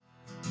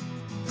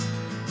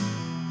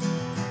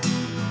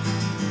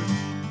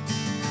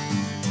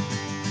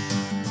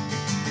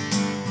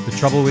The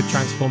Trouble with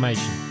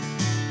Transformation,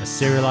 a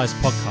serialized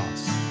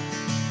podcast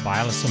by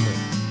Alison Wick.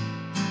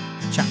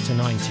 Chapter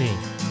 19,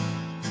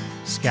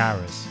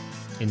 Scourers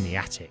in the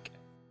Attic.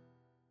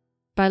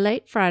 By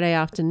late Friday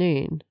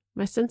afternoon,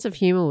 my sense of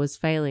humour was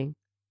failing,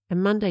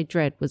 and Monday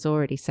dread was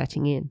already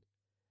setting in.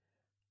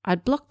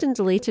 I'd blocked and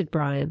deleted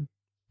Brian,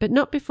 but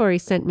not before he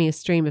sent me a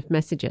stream of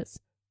messages,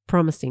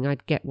 promising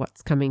I'd get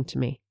what's coming to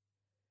me.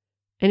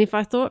 And if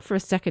I thought for a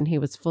second he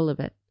was full of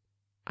it,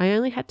 I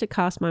only had to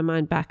cast my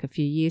mind back a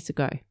few years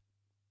ago,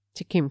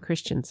 to Kim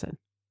Christensen.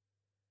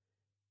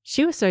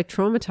 She was so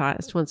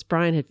traumatised once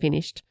Brian had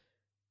finished.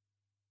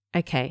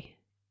 Okay,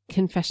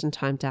 confession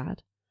time,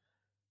 Dad.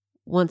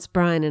 Once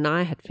Brian and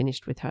I had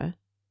finished with her,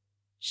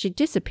 she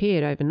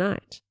disappeared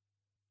overnight.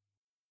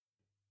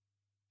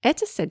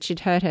 Etta said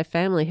she'd heard her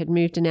family had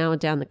moved an hour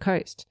down the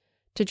coast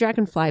to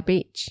Dragonfly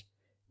Beach,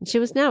 and she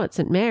was now at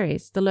St.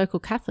 Mary's, the local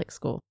Catholic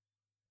school.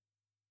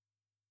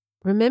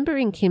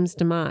 Remembering Kim's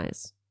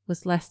demise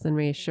was less than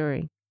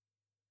reassuring.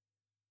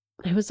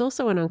 It was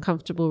also an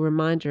uncomfortable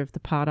reminder of the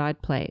part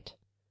I'd played.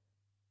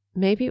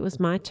 Maybe it was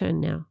my turn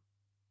now.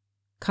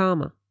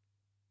 Karma,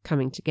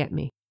 coming to get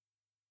me.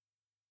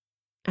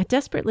 I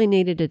desperately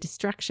needed a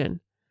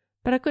distraction,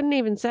 but I couldn't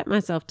even set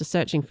myself to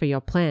searching for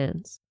your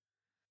plans.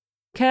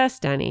 Curse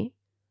Danny.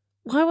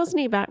 Why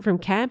wasn't he back from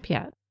camp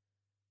yet?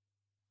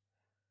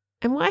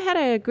 And why had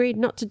I agreed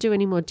not to do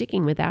any more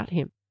digging without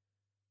him?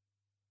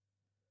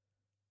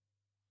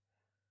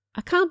 I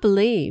can't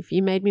believe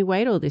you made me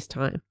wait all this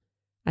time,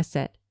 I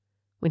said,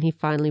 when he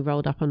finally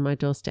rolled up on my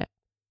doorstep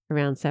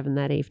around 7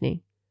 that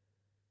evening.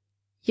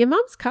 Your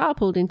mum's car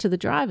pulled into the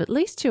drive at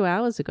least 2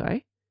 hours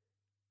ago.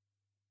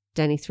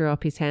 Danny threw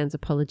up his hands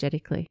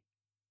apologetically.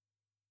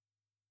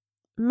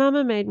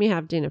 Mama made me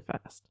have dinner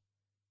first.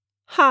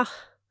 Ha!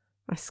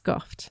 I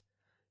scoffed.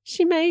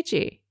 She made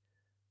you.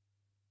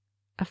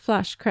 A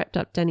flush crept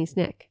up Danny's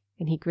neck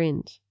and he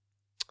grinned.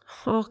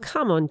 Oh,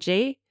 come on,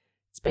 G.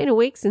 It's been a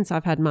week since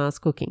I've had Ma's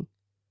cooking.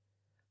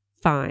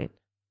 Fine.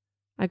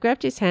 I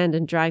grabbed his hand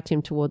and dragged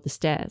him toward the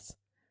stairs.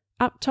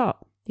 Up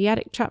top, the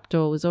attic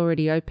trapdoor was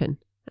already open,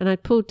 and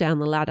I'd pulled down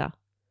the ladder.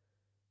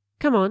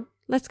 Come on,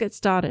 let's get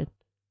started.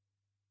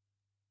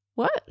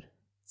 What?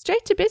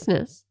 Straight to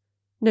business?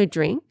 No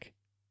drink?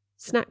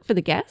 Snack for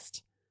the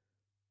guest?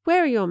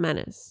 Where are your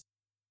manners?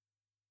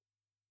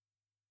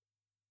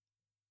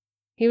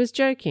 He was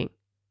joking.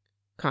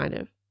 Kind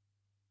of.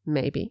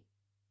 Maybe.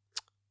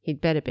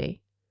 He'd better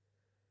be.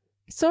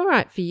 It's all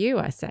right for you,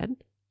 I said.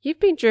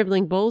 You've been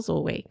dribbling balls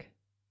all week.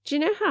 Do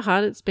you know how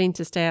hard it's been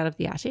to stay out of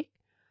the attic?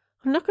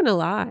 I'm not going to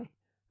lie.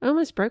 I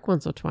almost broke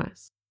once or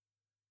twice.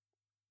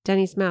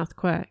 Danny's mouth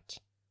quirked.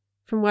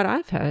 From what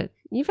I've heard,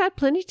 you've had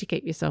plenty to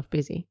keep yourself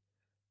busy.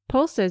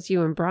 Paul says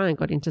you and Brian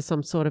got into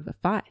some sort of a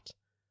fight.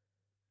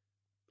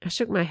 I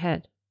shook my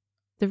head.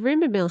 The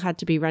rumour mill had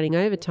to be running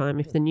overtime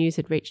if the news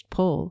had reached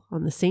Paul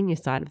on the senior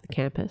side of the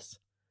campus.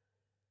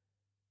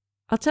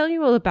 I'll tell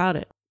you all about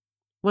it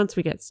once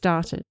we get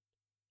started,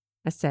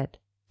 I said,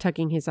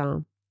 tugging his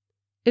arm.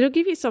 It'll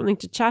give you something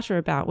to chatter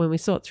about when we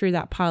sort through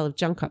that pile of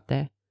junk up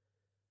there.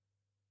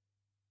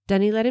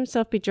 Danny let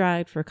himself be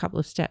dragged for a couple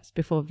of steps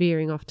before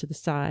veering off to the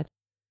side.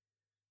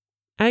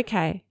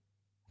 Okay,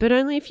 but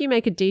only if you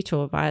make a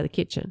detour via the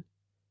kitchen.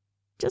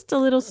 Just a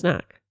little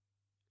snack,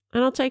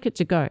 and I'll take it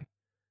to go.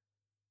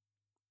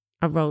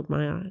 I rolled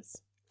my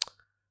eyes.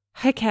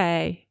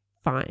 Okay,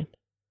 fine.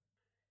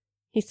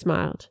 He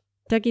smiled,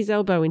 dug his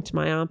elbow into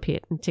my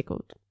armpit and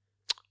tickled.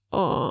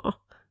 Oh,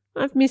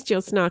 I've missed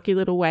your snarky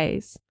little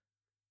ways.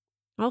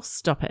 I'll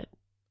stop it,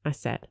 I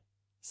said,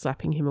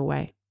 slapping him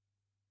away.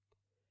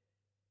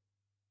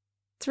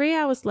 3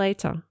 hours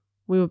later,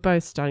 we were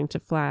both starting to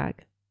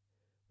flag.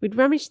 We'd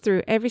rummaged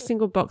through every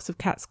single box of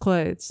Kat's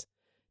clothes,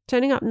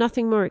 turning up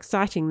nothing more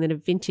exciting than a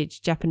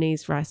vintage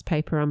Japanese rice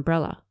paper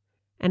umbrella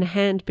and a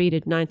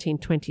hand-beaded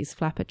 1920s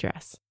flapper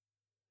dress.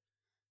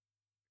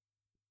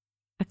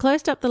 I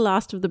closed up the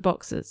last of the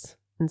boxes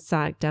and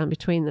sagged down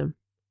between them.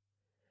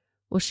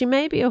 Well, she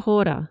may be a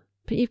hoarder,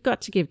 but you've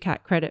got to give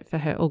Kat credit for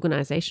her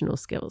organisational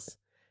skills.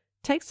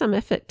 It takes some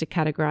effort to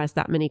categorise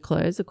that many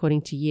clothes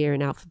according to year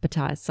and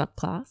alphabetised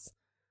subclass.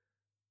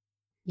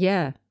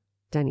 Yeah,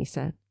 Danny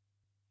said,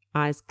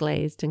 eyes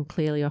glazed and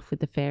clearly off with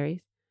the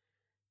fairies.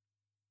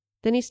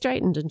 Then he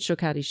straightened and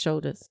shook out his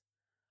shoulders.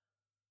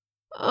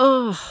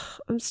 Oh,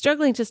 I'm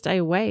struggling to stay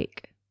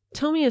awake.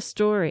 Tell me a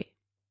story.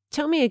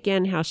 Tell me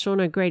again how Sean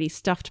O'Grady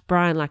stuffed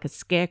Brian like a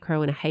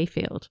scarecrow in a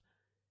hayfield.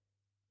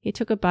 He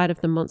took a bite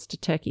of the monster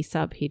turkey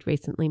sub he'd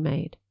recently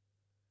made.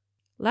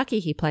 Lucky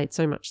he played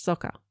so much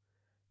soccer.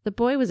 The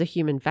boy was a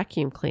human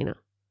vacuum cleaner.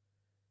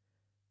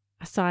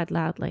 I sighed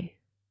loudly.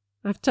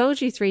 I've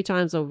told you 3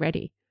 times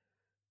already.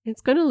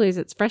 It's going to lose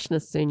its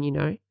freshness soon, you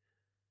know.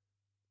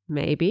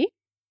 Maybe.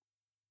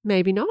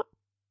 Maybe not.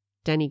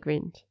 Danny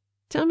grinned.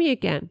 Tell me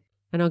again,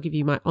 and I'll give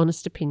you my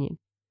honest opinion.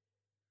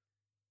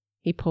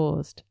 He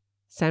paused,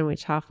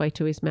 sandwich halfway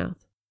to his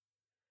mouth.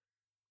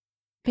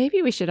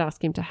 Maybe we should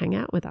ask him to hang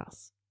out with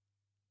us.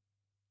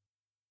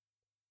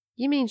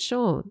 You mean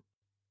Sean?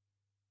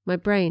 My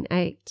brain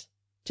ached,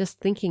 just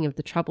thinking of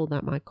the trouble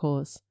that might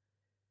cause.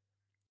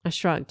 I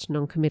shrugged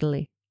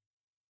noncommittally.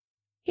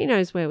 He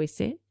knows where we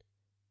sit.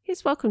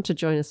 He's welcome to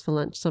join us for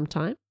lunch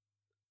sometime.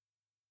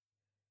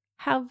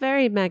 How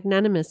very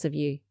magnanimous of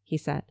you, he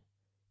said,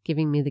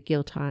 giving me the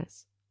guilt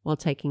eyes while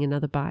taking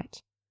another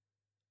bite.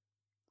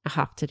 I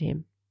huffed at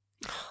him.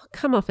 Oh,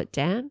 come off it,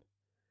 Dan.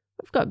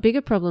 We've got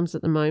bigger problems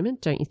at the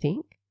moment, don't you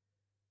think?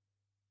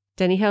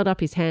 Danny held up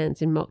his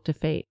hands in mock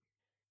defeat.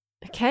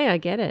 Okay, I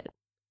get it.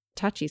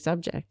 Touchy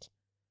subject.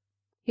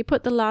 He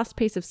put the last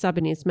piece of sub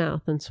in his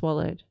mouth and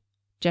swallowed,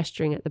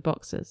 gesturing at the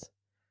boxes.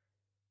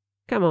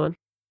 Come on,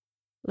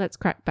 let's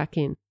crack back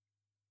in.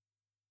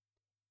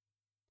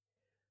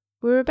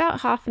 We were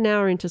about half an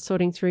hour into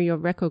sorting through your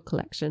record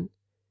collection,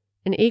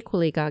 an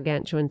equally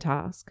gargantuan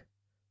task.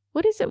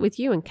 What is it with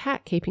you and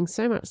Kat keeping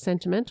so much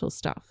sentimental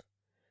stuff?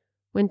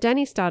 When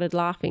Danny started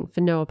laughing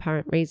for no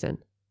apparent reason.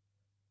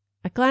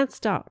 I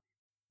glanced up,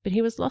 but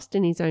he was lost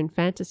in his own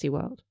fantasy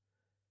world.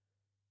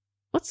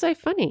 What's so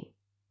funny?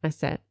 I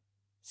said,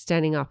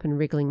 standing up and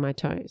wriggling my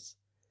toes.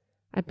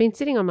 I'd been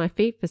sitting on my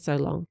feet for so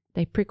long,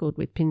 they prickled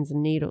with pins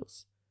and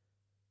needles.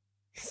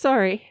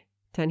 Sorry,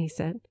 Danny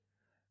said.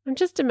 I'm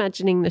just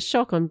imagining the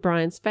shock on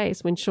Brian's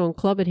face when Sean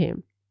clobbered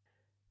him.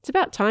 It's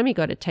about time he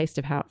got a taste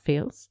of how it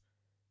feels.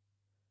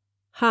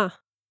 Huh.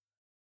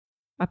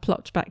 I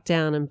plopped back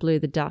down and blew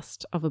the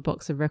dust off a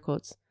box of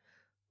records.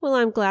 Well,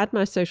 I'm glad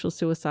my social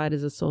suicide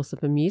is a source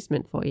of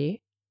amusement for you.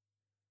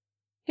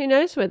 Who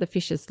knows where the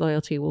Fishers'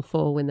 loyalty will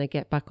fall when they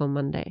get back on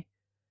Monday.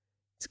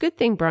 It's a good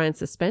thing Brian's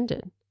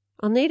suspended.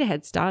 I'll need a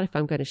head start if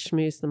I'm going to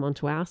schmooze them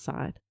onto our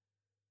side.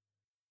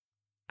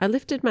 I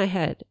lifted my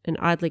head and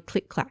idly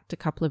click-clacked a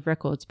couple of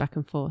records back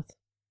and forth.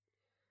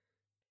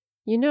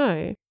 You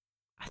know,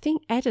 I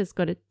think Etta's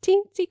got a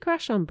teensy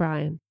crush on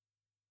Brian.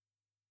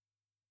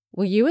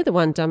 Well, you were the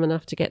one dumb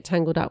enough to get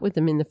tangled up with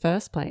them in the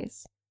first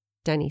place,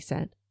 Danny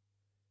said.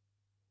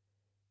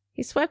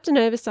 He swept an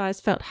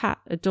oversized felt hat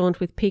adorned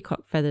with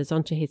peacock feathers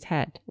onto his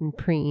head and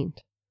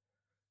preened.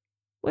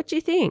 What do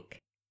you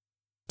think?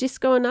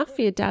 Disco enough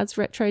for your dad's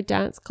retro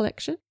dance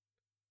collection?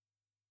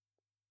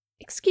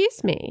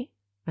 Excuse me,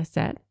 I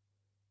said.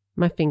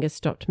 My fingers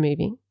stopped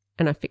moving,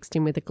 and I fixed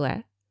him with a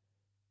glare.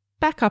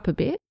 Back up a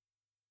bit.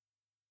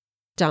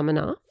 Dumb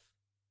enough?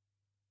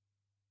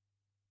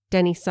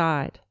 Danny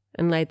sighed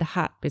and laid the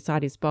hat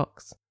beside his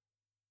box.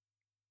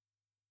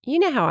 You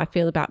know how I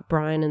feel about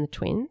Brian and the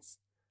twins.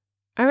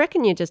 I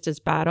reckon you're just as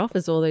bad off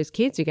as all those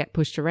kids who get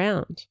pushed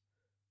around.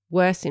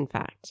 Worse, in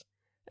fact.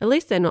 At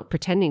least they're not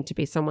pretending to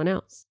be someone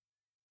else.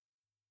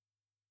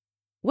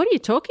 What are you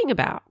talking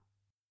about?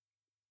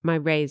 My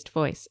raised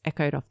voice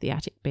echoed off the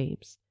attic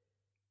beams.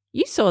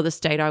 You saw the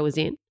state I was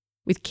in,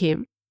 with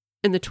Kim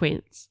and the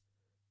twins.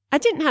 I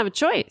didn't have a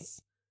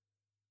choice.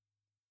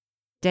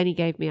 Danny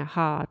gave me a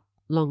hard,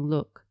 long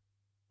look,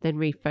 then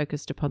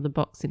refocused upon the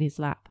box in his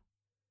lap.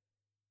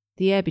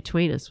 The air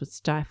between us was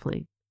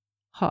stifling,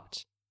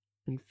 hot,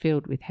 and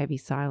filled with heavy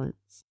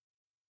silence.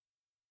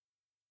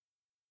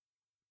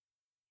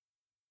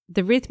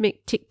 The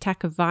rhythmic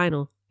tic-tac of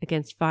vinyl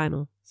against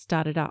vinyl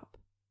started up,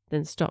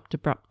 then stopped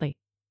abruptly.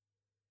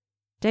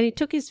 Danny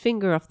took his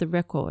finger off the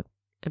record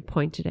and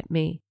pointed at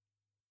me.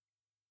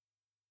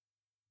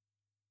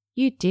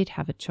 You did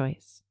have a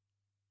choice,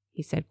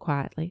 he said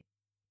quietly.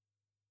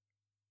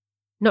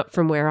 Not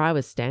from where I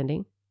was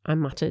standing, I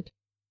muttered,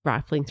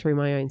 rifling through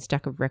my own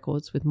stack of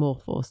records with more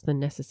force than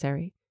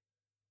necessary.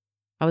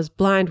 I was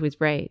blind with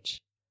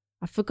rage.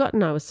 I'd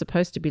forgotten I was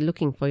supposed to be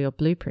looking for your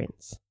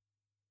blueprints.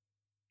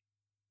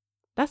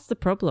 That's the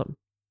problem,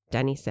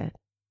 Danny said.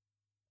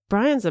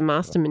 Brian's a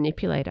master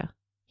manipulator.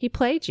 He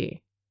played you,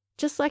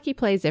 just like he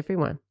plays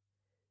everyone.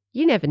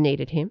 You never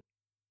needed him.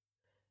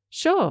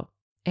 Sure,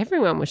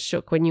 everyone was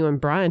shook when you and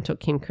Brian took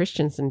Kim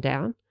Christensen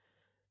down,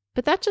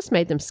 but that just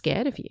made them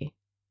scared of you.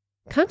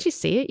 Can't you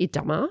see it, you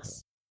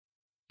dumbass?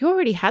 You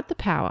already had the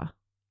power.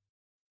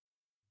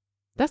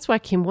 That's why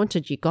Kim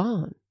wanted you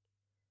gone.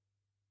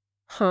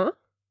 Huh?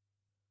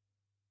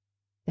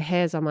 The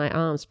hairs on my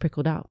arms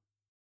prickled up.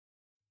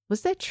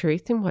 Was there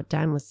truth in what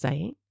Dan was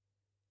saying?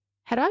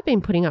 Had I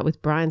been putting up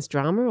with Brian's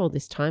drama all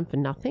this time for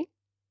nothing?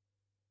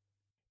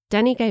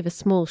 Danny gave a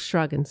small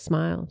shrug and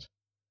smiled.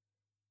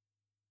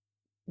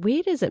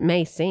 Weird as it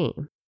may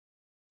seem,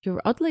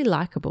 you're oddly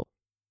likable.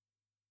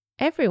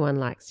 Everyone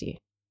likes you.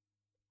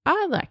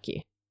 I like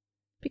you,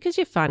 because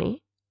you're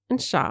funny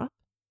and sharp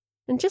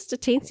and just a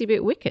teensy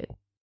bit wicked.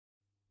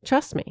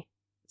 Trust me,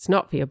 it's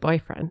not for your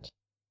boyfriend.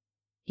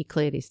 He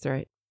cleared his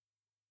throat.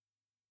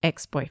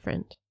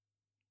 Ex-boyfriend.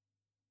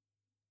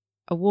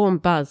 A warm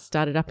buzz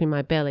started up in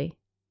my belly,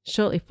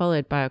 shortly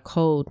followed by a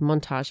cold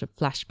montage of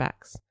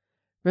flashbacks,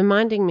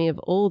 reminding me of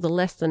all the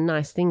less than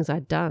nice things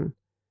I'd done,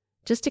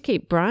 just to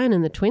keep Brian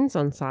and the twins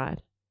on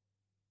side.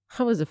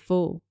 I was a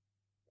fool,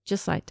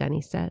 just like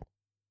Danny said.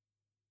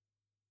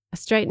 I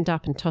straightened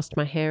up and tossed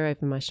my hair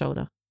over my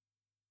shoulder.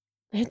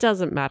 It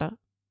doesn't matter.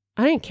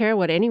 I don't care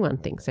what anyone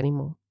thinks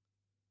anymore.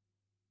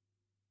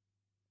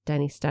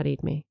 Danny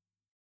studied me.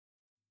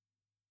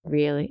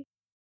 Really?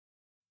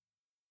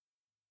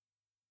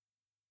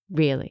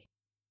 Really.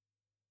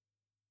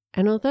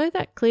 And although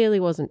that clearly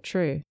wasn't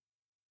true,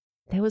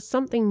 There was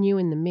something new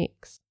in the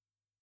mix.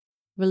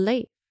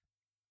 Relief.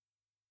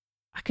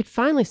 I could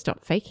finally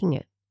stop faking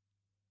it.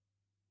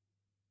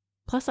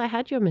 Plus, I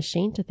had your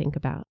machine to think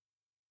about.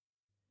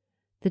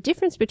 The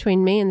difference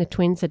between me and the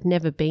twins had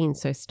never been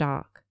so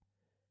stark.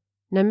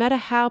 No matter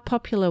how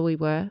popular we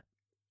were,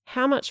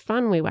 how much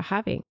fun we were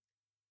having.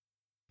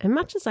 And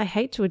much as I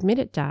hate to admit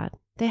it, Dad,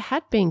 there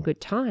had been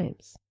good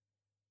times.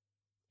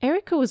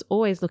 Erica was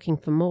always looking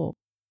for more.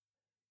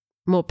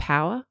 More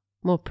power,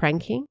 more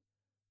pranking,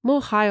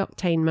 more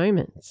high-octane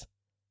moments,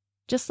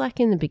 just like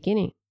in the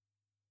beginning.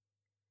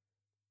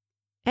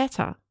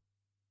 Etta,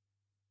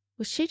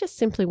 well, she just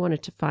simply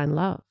wanted to find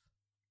love.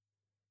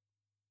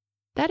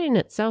 That in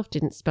itself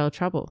didn't spell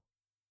trouble,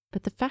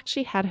 but the fact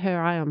she had her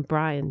eye on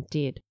Brian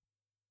did.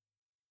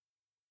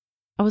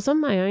 I was on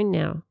my own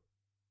now,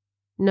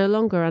 no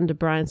longer under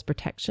Brian's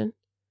protection,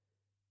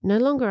 no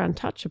longer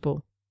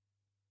untouchable,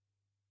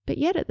 but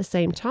yet at the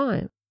same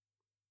time,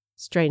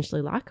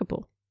 strangely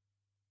likeable.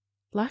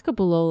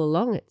 Likeable all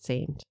along, it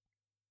seemed.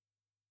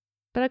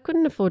 But I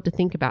couldn't afford to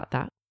think about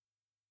that.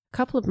 A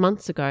couple of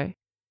months ago,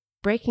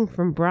 breaking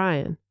from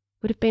Brian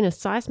would have been a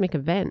seismic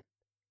event.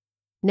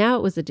 Now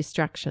it was a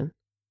distraction.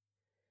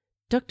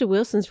 Dr.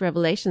 Wilson's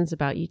revelations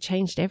about you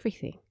changed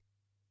everything.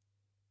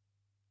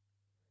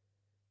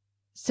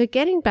 So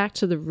getting back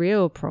to the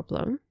real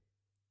problem,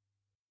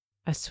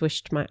 I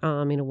swished my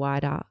arm in a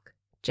wide arc,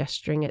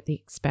 gesturing at the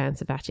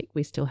expanse of attic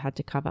we still had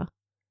to cover.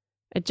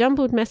 A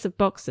jumbled mess of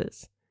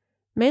boxes,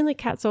 mainly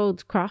Kat's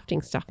old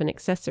crafting stuff and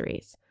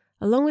accessories,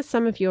 along with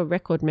some of your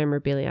record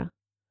memorabilia.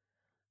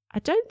 I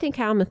don't think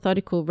our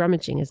methodical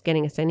rummaging is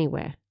getting us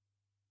anywhere.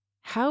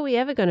 How are we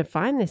ever going to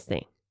find this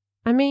thing?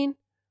 I mean,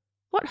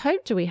 what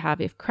hope do we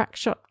have if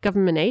crackshot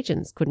government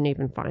agents couldn't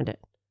even find it?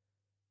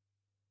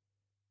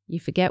 You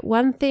forget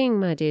one thing,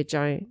 my dear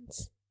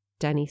Jones,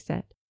 Danny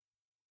said.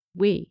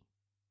 We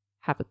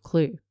have a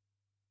clue.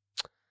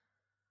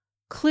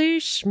 Clue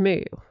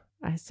schmoo,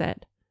 I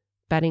said,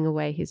 batting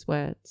away his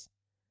words.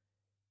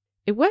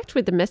 It worked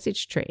with the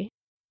message tree,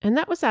 and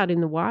that was out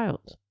in the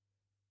wild.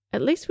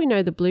 At least we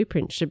know the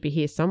blueprint should be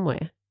here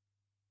somewhere.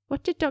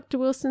 What did Dr.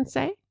 Wilson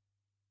say?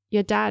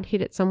 Your dad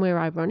hid it somewhere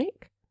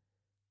ironic?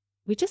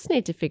 We just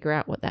need to figure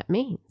out what that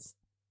means.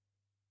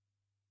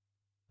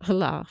 I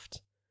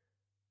laughed.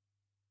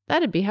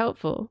 That'd be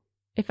helpful,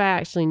 if I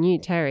actually knew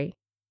Terry.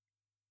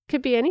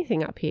 Could be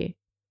anything up here.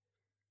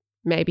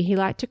 Maybe he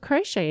liked to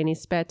crochet in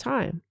his spare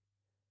time.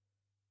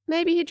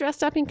 Maybe he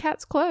dressed up in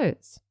Kat's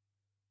clothes.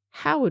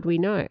 How would we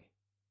know?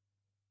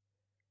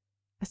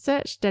 I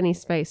searched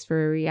Danny's face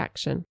for a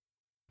reaction,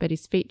 but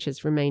his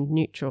features remained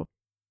neutral.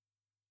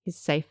 His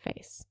safe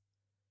face.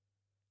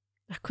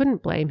 I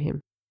couldn't blame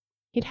him.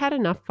 He'd had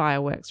enough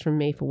fireworks from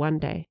me for one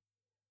day.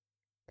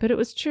 But it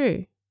was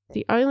true.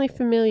 The only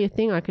familiar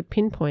thing I could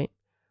pinpoint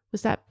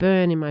was that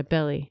burn in my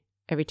belly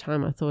every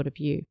time I thought of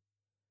you.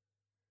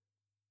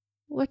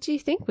 What do you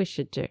think we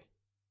should do?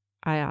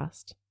 I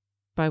asked,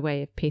 by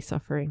way of peace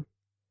offering.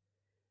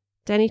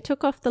 Danny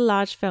took off the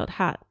large felt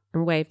hat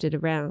and waved it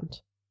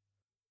around.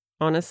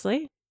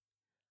 Honestly,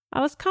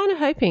 I was kind of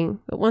hoping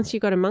that once you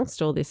got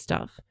amongst all this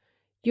stuff,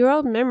 your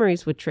old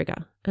memories would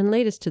trigger and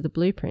lead us to the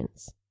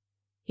blueprints.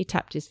 He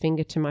tapped his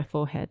finger to my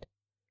forehead.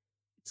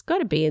 It's got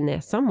to be in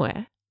there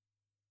somewhere.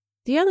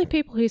 The only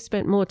people who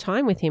spent more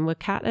time with him were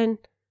Kat and...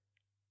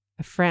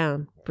 A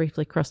frown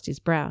briefly crossed his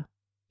brow.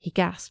 He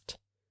gasped.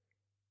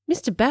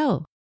 Mr.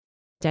 Bell,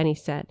 Danny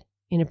said,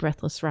 in a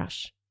breathless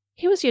rush.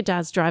 He was your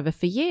dad's driver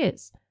for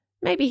years.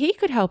 Maybe he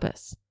could help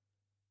us.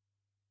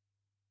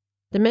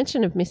 The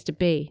mention of Mr.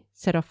 B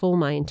set off all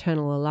my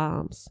internal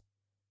alarms.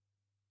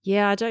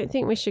 Yeah, I don't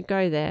think we should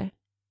go there,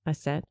 I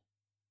said.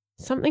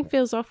 Something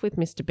feels off with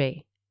Mr.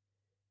 B.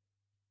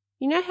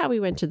 You know how we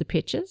went to the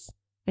pictures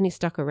and he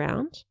stuck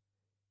around?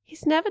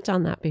 He's never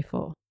done that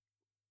before.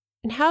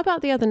 And how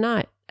about the other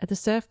night at the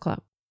surf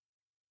club?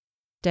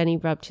 Danny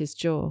rubbed his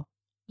jaw,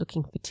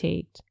 looking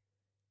fatigued.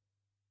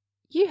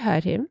 You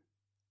heard him.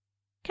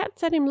 Kat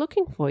said him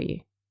looking for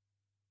you.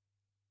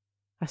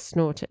 I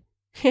snorted.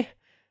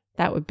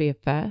 That would be a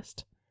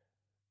first.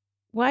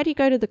 Why'd he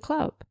go to the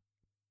club?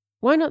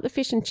 Why not the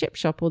fish and chip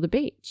shop or the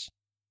beach?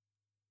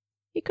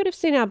 He could have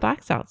seen our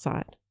bikes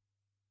outside.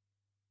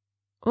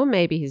 Or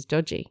maybe he's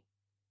dodgy.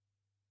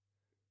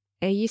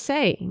 Are you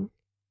saying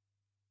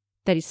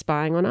that he's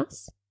spying on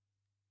us?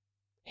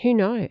 Who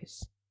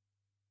knows?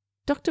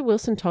 Dr.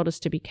 Wilson told us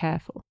to be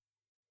careful.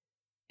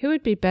 Who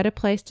would be better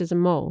placed as a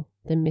mole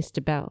than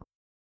Mr. Bell?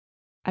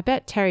 I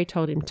bet Terry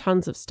told him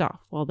tons of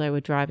stuff while they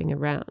were driving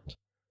around.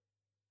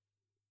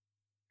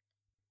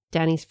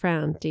 Danny's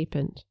frown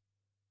deepened.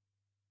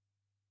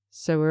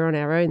 So we're on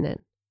our own then?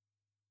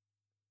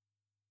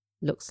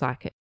 Looks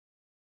like it.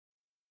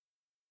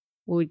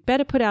 Well, we'd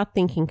better put our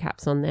thinking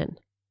caps on then.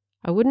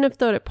 I wouldn't have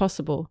thought it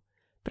possible,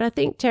 but I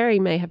think Terry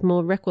may have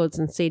more records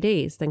and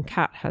CDs than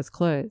Kat has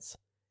clothes.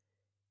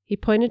 He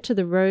pointed to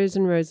the rows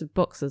and rows of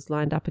boxes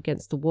lined up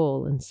against the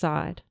wall and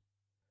sighed.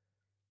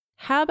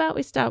 How about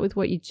we start with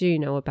what you do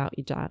know about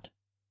your dad?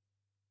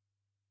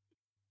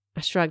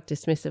 I shrugged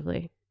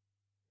dismissively.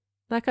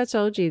 Like I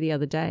told you the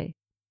other day,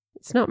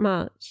 It's not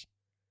much.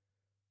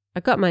 I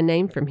got my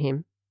name from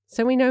him,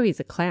 so we know he's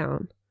a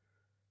clown.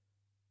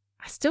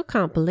 I still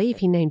can't believe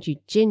he named you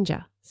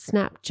Ginger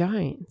Snap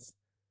Jones.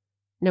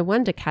 No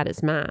wonder Cat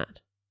is mad.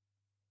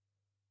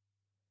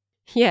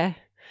 Yeah,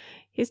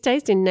 his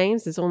taste in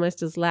names is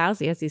almost as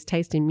lousy as his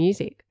taste in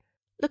music.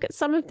 Look at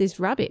some of this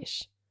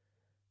rubbish.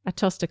 I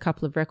tossed a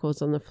couple of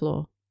records on the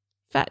floor.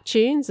 Fat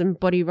tunes and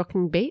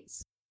body-rocking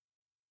beats.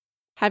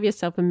 Have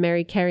yourself a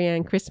merry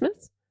carry-on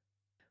Christmas.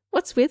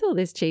 What's with all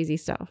this cheesy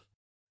stuff?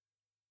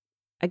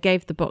 I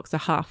gave the box a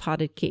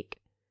half-hearted kick.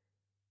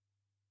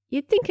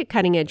 You'd think a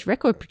cutting-edge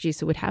record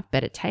producer would have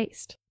better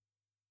taste.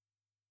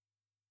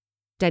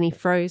 Danny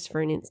froze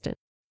for an instant,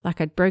 like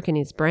I'd broken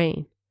his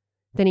brain.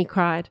 Then he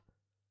cried,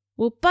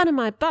 "Well, butter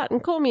my butt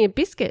and call me a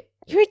biscuit.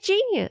 You're a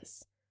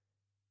genius."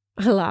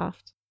 I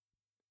laughed.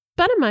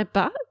 Butter my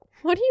butt?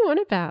 What are you on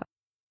about?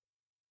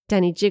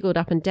 Danny jiggled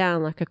up and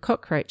down like a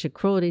cockroach had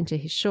crawled into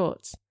his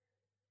shorts.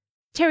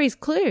 Terry's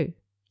clue.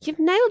 You've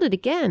nailed it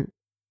again.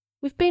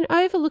 We've been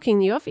overlooking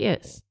the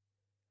obvious.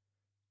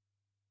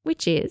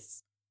 Which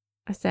is,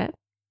 I said,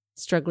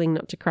 struggling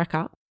not to crack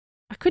up.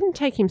 I couldn't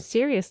take him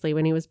seriously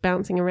when he was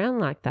bouncing around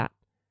like that.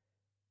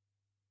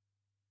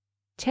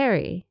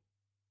 Terry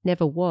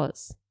never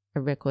was a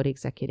record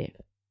executive.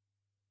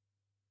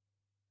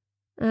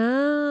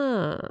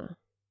 Ah,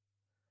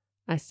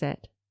 I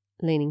said,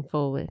 leaning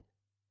forward.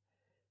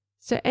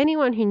 So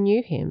anyone who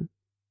knew him,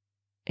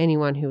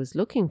 anyone who was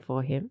looking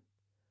for him,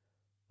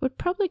 would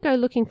probably go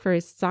looking for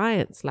his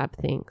science lab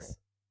things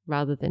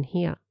rather than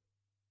here.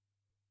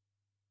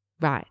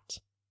 Right.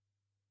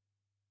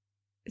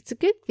 It's a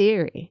good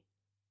theory,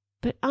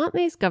 but aren't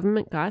these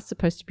government guys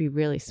supposed to be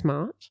really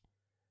smart?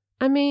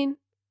 I mean,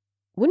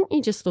 wouldn't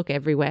you just look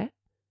everywhere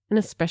and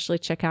especially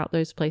check out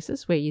those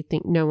places where you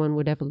think no one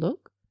would ever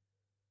look?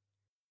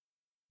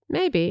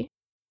 Maybe.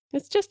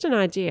 It's just an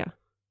idea.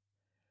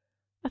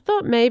 I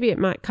thought maybe it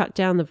might cut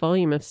down the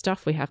volume of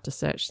stuff we have to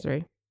search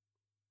through.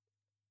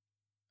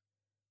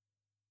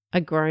 I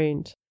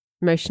groaned,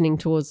 motioning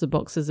towards the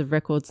boxes of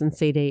records and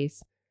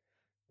CDs.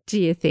 Do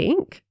you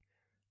think?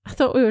 I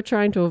thought we were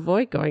trying to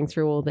avoid going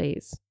through all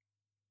these.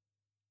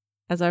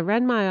 As I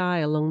ran my eye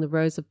along the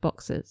rows of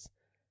boxes,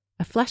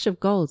 a flash of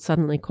gold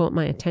suddenly caught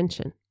my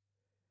attention.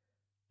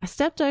 I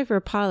stepped over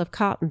a pile of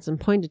cartons and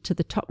pointed to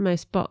the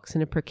topmost box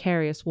in a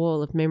precarious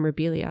wall of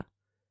memorabilia.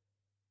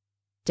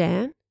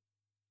 Dan,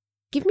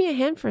 give me a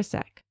hand for a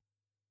sec.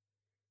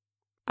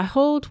 I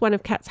hauled one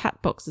of Cat's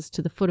hat boxes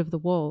to the foot of the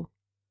wall.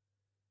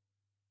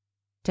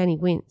 Danny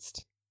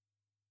winced.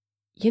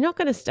 You're not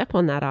going to step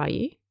on that, are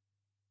you?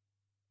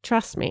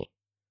 Trust me.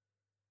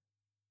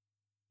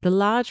 The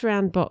large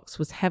round box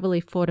was heavily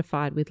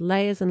fortified with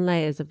layers and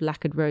layers of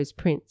lacquered rose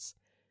prints,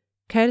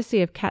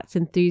 courtesy of Cat's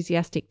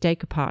enthusiastic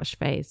decoupage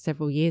phase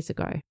several years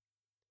ago.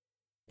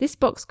 This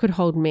box could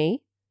hold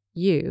me,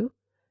 you,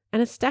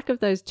 and a stack of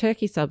those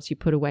turkey subs you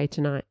put away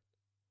tonight.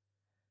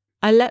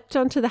 I leapt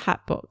onto the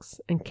hat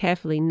box and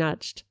carefully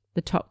nudged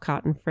the top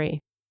carton free.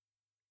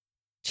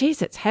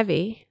 Geez, it's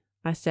heavy,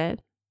 I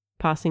said,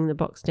 passing the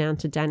box down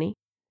to Danny.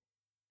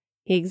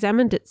 He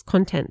examined its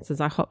contents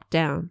as I hopped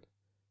down.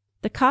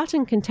 The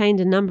carton contained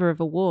a number of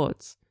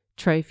awards,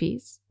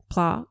 trophies,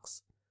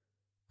 plaques,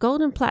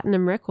 gold and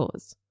platinum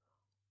records,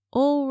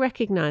 all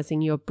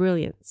recognizing your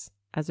brilliance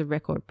as a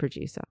record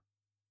producer.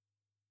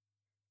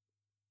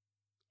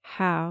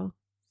 How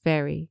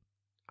very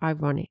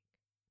ironic.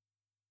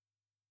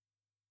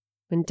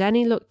 When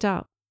Danny looked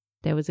up,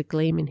 there was a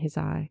gleam in his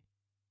eye.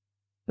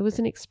 It was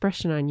an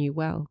expression I knew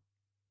well.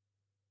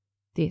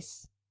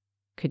 This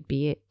could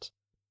be it.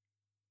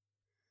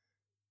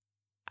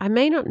 I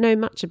may not know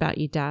much about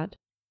you, Dad,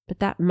 but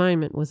that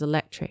moment was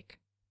electric,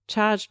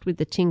 charged with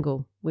the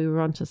tingle we were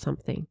onto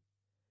something.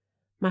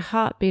 My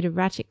heart beat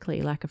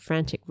erratically like a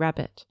frantic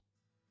rabbit.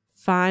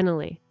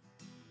 Finally,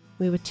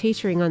 we were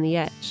teetering on the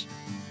edge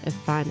of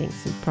finding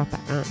some proper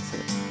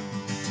answers.